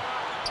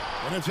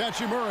 And it's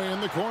Hachimura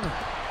in the corner.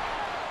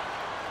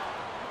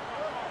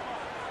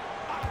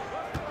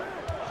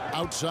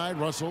 Outside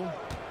Russell.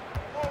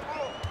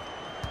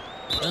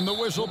 And the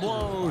whistle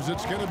blows.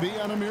 It's going to be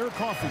on Amir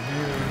Coffey.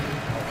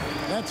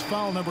 That's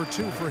foul number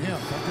 2 for him.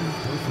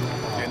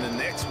 And the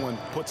next one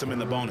puts him in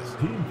the bonus.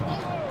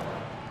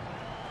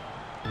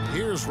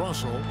 Here's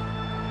Russell.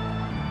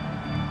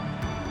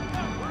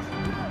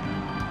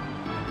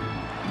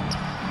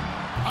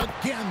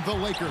 Again, the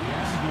Lakers.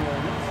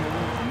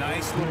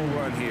 Nice little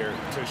run here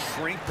to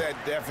shrink that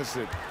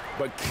deficit,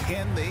 but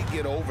can they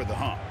get over the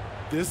hump?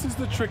 This is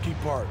the tricky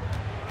part.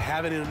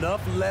 Having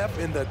enough left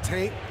in the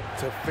tank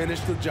to finish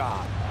the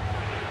job.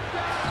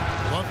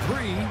 A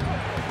 3.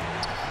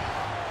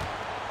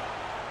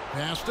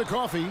 Pass to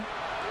Coffey.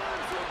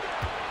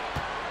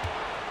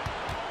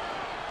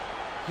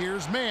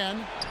 Here's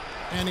Mann,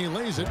 and he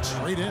lays it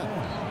straight in.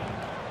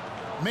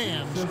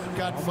 Mann's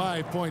got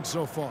 5 points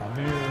so far.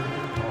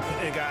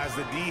 And guys,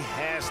 the D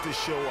has to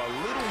show a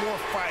little more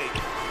fight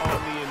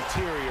on the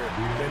interior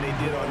than they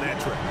did on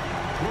that trip.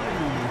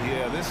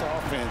 Yeah, this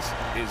offense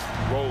is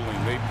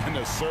rolling. They've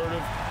been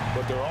assertive,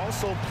 but they're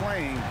also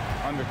playing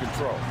under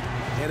control.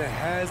 And it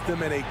has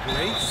them in a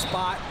great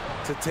spot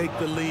to take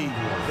the lead.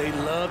 They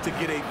love to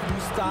get a few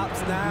stops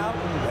now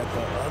at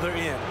the other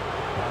end.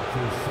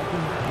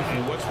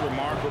 And what's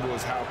remarkable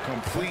is how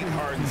complete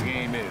Harden's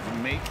game is.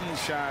 Making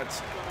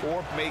shots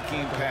or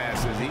making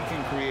passes, he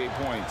can create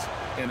points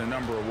in a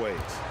number of ways.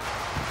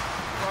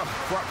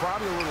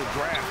 Probably a little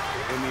draft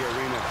in the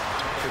arena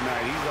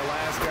tonight. He's the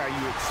last guy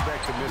you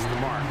expect to miss the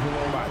mark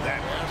by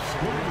that much.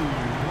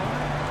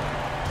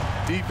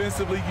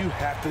 Defensively, you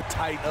have to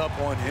tighten up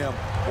on him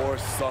or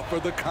suffer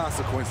the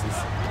consequences.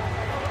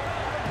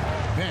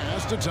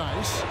 Pass to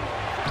Tice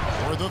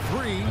for the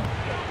 3.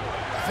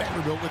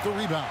 Vanderbilt with the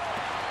rebound.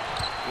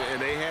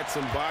 And they had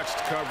some botched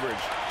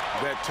coverage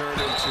that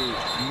turned into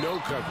no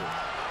coverage.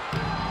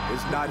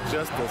 It's not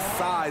just the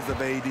size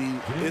of AD,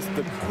 it's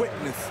the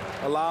quickness.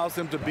 Allows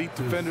him to beat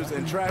defenders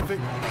in traffic,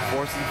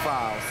 forcing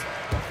fouls.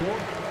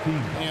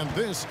 And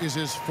this is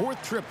his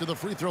 4th trip to the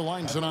free throw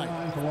line tonight.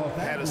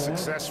 Had a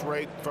success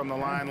rate from the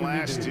line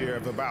last year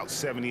of about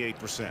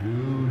 78%.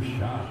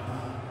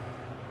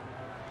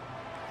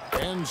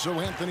 And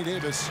so Anthony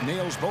Davis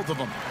nails both of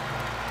them.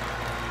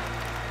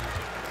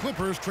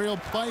 Clippers trail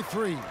by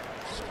 3.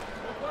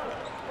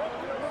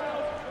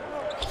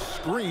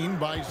 Screen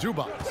by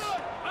Zubac.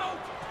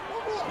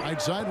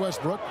 Right side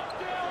Westbrook.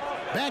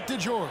 Back to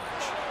George.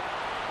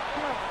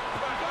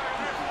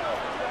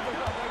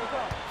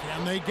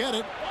 Can they get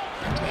it?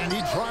 And he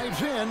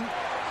drives in.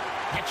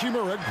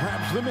 Hachimura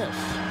grabs the miss.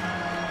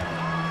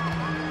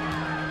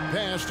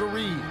 Pass to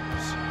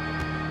Reeves.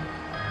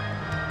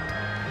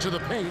 To the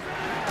paint.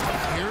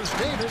 Here's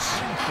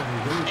Davis.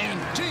 And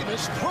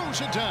Davis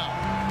throws it down.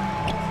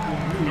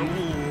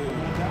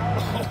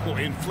 Oh,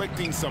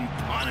 inflicting some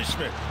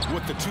punishment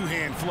with the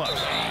 2-hand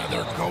flush.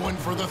 They're going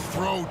for the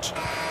throat.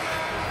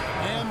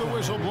 And the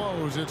whistle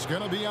blows. It's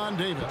going to be on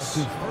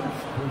Davis.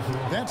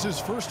 That's his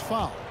first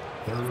foul.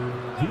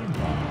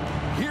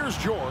 Here's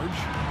George.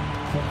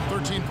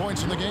 13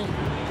 points in the game.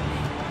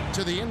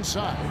 To the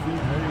inside.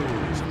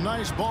 Some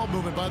nice ball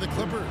movement by the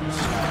Clippers.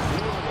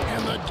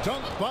 And the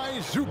dunk by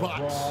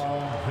Zubac.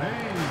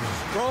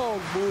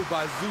 Strong move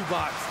by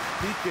Zubac.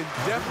 He can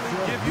definitely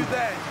give you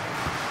that.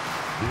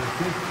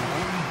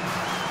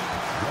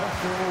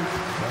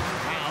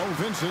 Now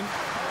Vincent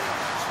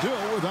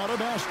still without a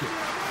basket.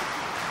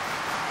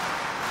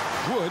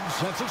 Wood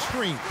sets a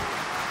screen.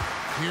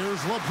 Here's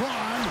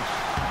LeBron.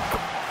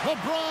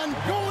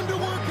 LeBron going to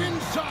work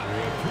inside.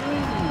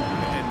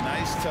 And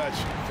nice touch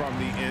from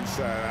the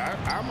inside.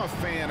 I'm a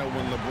fan of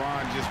when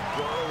LeBron just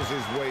burrows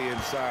his way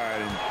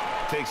inside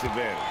and takes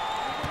advantage.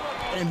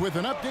 And with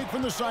an update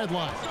from the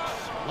sidelines,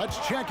 let's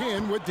check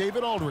in with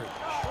David Aldridge.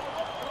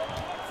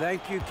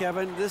 Thank you,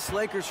 Kevin. This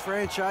Lakers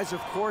franchise,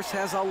 of course,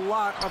 has a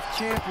lot of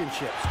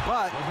championships,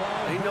 but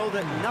they know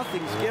that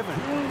nothing's given.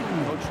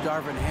 Coach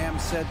Darvin Ham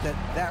said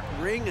that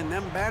ring and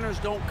them banners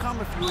don't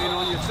come if you ain't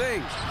on your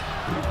things.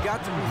 You've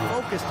got to be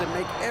focused and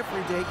make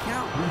every day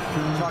count.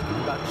 We're talking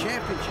about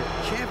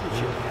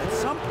championship. At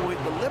some point,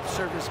 the lip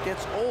service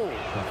gets old.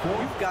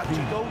 You've got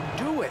to go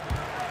do it.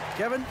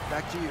 Kevin,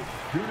 back to you.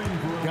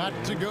 Got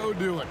to go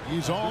do it.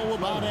 He's all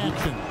about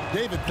action.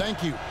 David,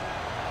 thank you.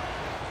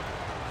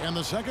 And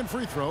the second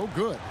free throw,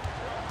 good.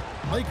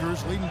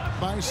 Lakers leading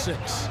by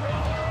 6.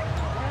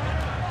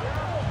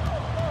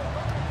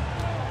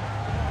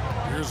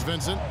 Here's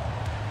Vincent.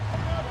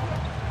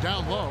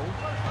 Down low.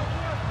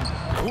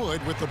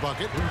 Wood with the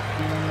bucket.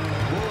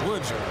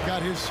 Wood's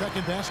got his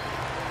second basket.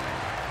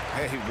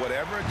 Hey,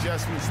 whatever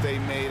adjustments they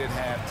made at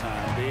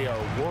halftime, they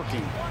are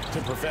working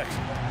to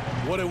perfection.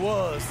 What it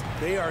was,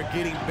 they are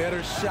getting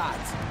better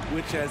shots,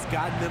 which has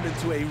gotten them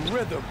into a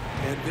rhythm,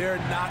 and they're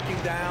knocking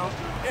down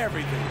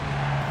everything.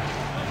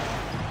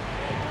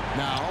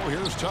 Now,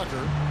 here's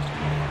Tucker.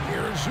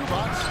 Here's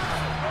Zubac.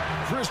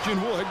 Christian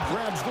Wood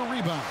grabs the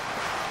rebound.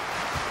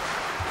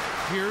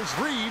 Here's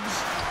Reeves.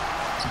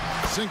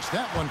 Sinks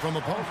that one from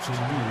the post.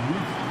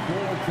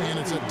 And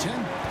it's a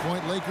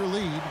 10-point Laker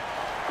lead.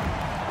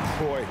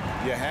 Boy,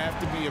 you have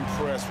to be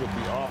impressed with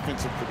the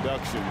offensive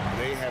production.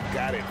 They have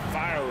got it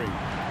firing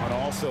on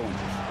all cylinders.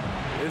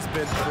 It's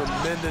been a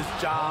tremendous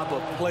job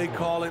of play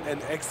calling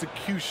and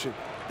execution.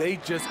 They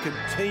just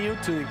continue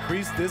to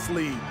increase this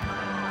lead.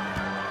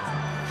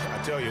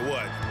 I tell you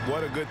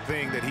what a good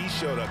thing that he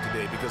showed up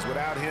today, because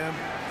without him,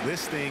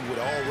 this thing would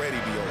already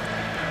be over.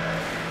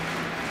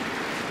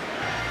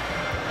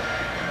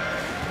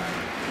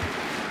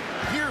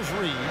 Here's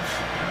Reeves.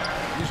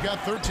 He's got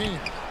 13.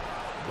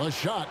 The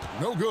shot,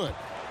 no good.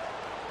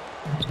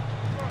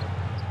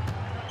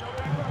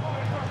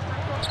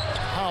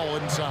 Powell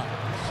inside.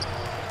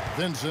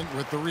 Vincent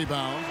with the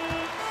rebound.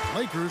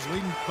 Lakers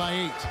leading by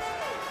 8.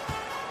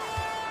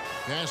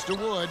 Pass to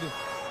Wood.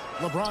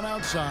 LeBron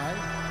outside.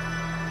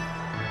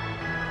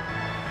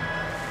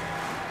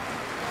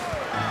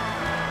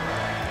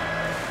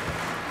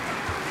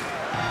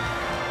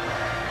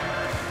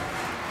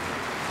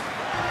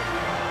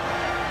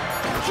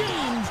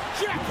 James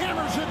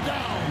jackhammers it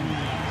down.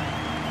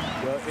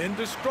 The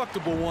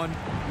indestructible one,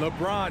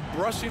 LeBron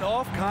brushing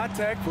off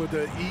contact for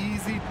the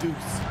easy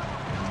deuce.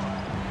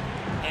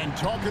 And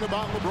talking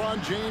about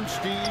LeBron James,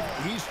 Steve,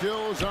 he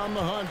still is on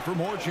the hunt for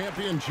more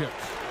championships.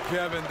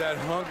 Kevin, that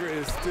hunger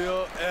is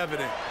still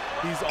evident.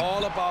 He's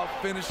all about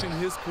finishing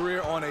his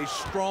career on a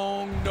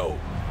strong note,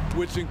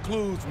 which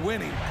includes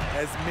winning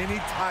as many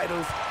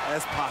titles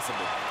as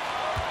possible.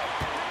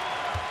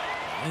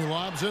 He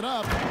lobs it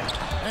up,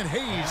 and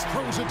Hayes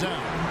throws it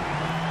down.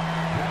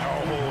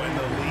 Oh, and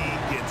the lead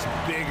gets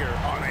bigger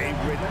on a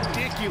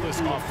ridiculous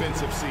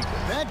offensive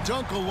sequence. That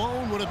dunk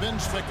alone would have been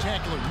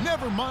spectacular.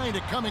 Never mind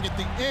it coming at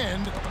the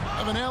end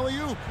of an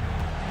alley-oop.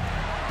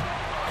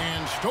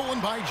 And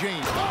stolen by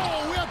James.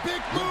 Oh, a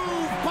big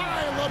move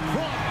by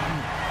LeBron.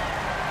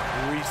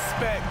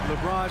 Respect.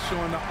 LeBron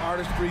showing the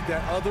artistry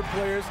that other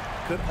players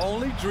could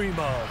only dream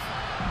of.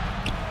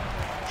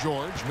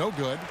 George, no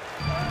good.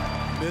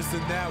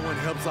 Missing that one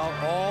helps out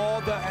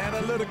all the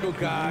analytical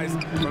guys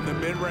from the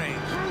mid-range.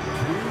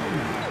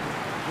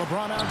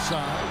 LeBron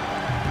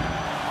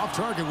outside. Off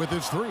target with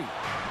his 3. And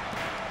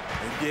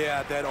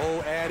yeah, that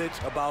old adage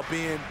about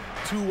being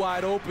too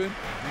wide open,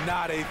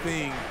 not a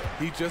thing.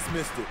 He just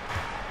missed it.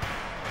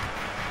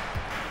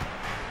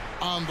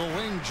 On the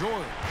wing,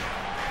 George.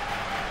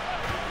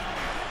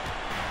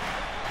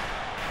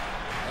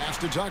 Pass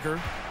to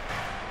Tucker.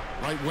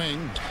 Right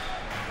wing.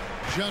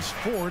 Just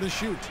 4 to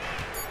shoot.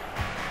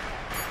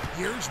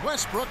 Here's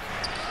Westbrook.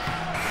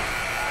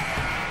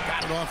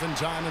 Got it off in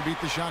time and beat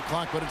the shot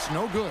clock, but it's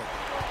no good.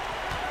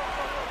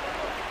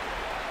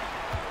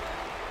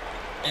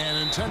 An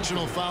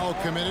intentional foul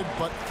committed,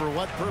 but for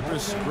what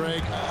purpose,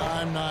 Greg,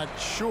 I'm not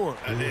sure.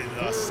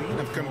 A scene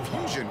of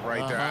confusion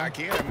right there. I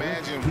can't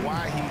imagine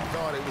why he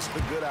thought it was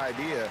a good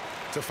idea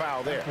to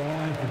foul there.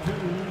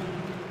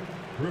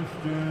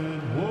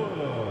 Christian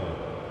Wood.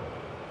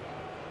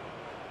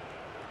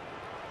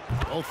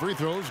 Both free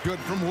throws good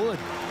from Wood.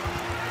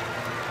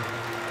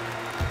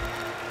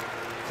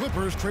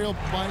 Clippers trail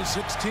by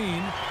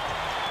 16.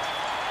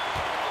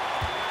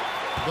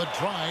 The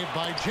drive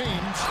by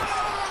James.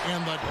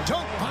 And the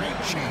dunk by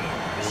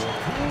James.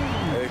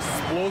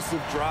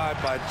 Explosive drive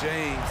by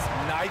James,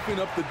 knifing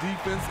up the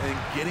defense and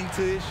getting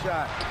to his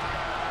shot.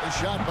 A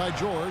shot by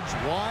George,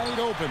 wide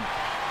open.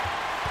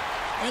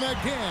 And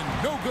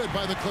again, no good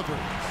by the Clippers.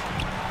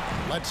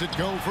 Lets it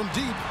go from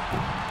deep.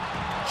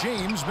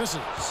 James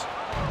misses.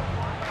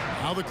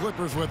 Now the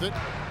Clippers with it.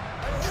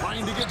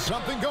 Trying to get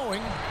something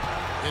going.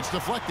 It's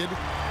deflected.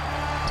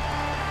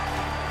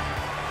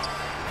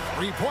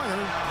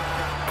 Three-pointer.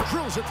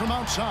 Drills it from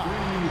outside.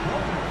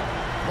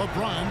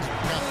 LeBron's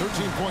got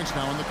 13 points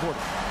now in the quarter.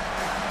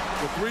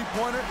 The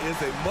three-pointer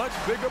is a much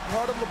bigger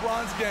part of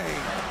LeBron's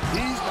game.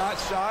 He's not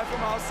shy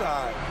from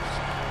outside.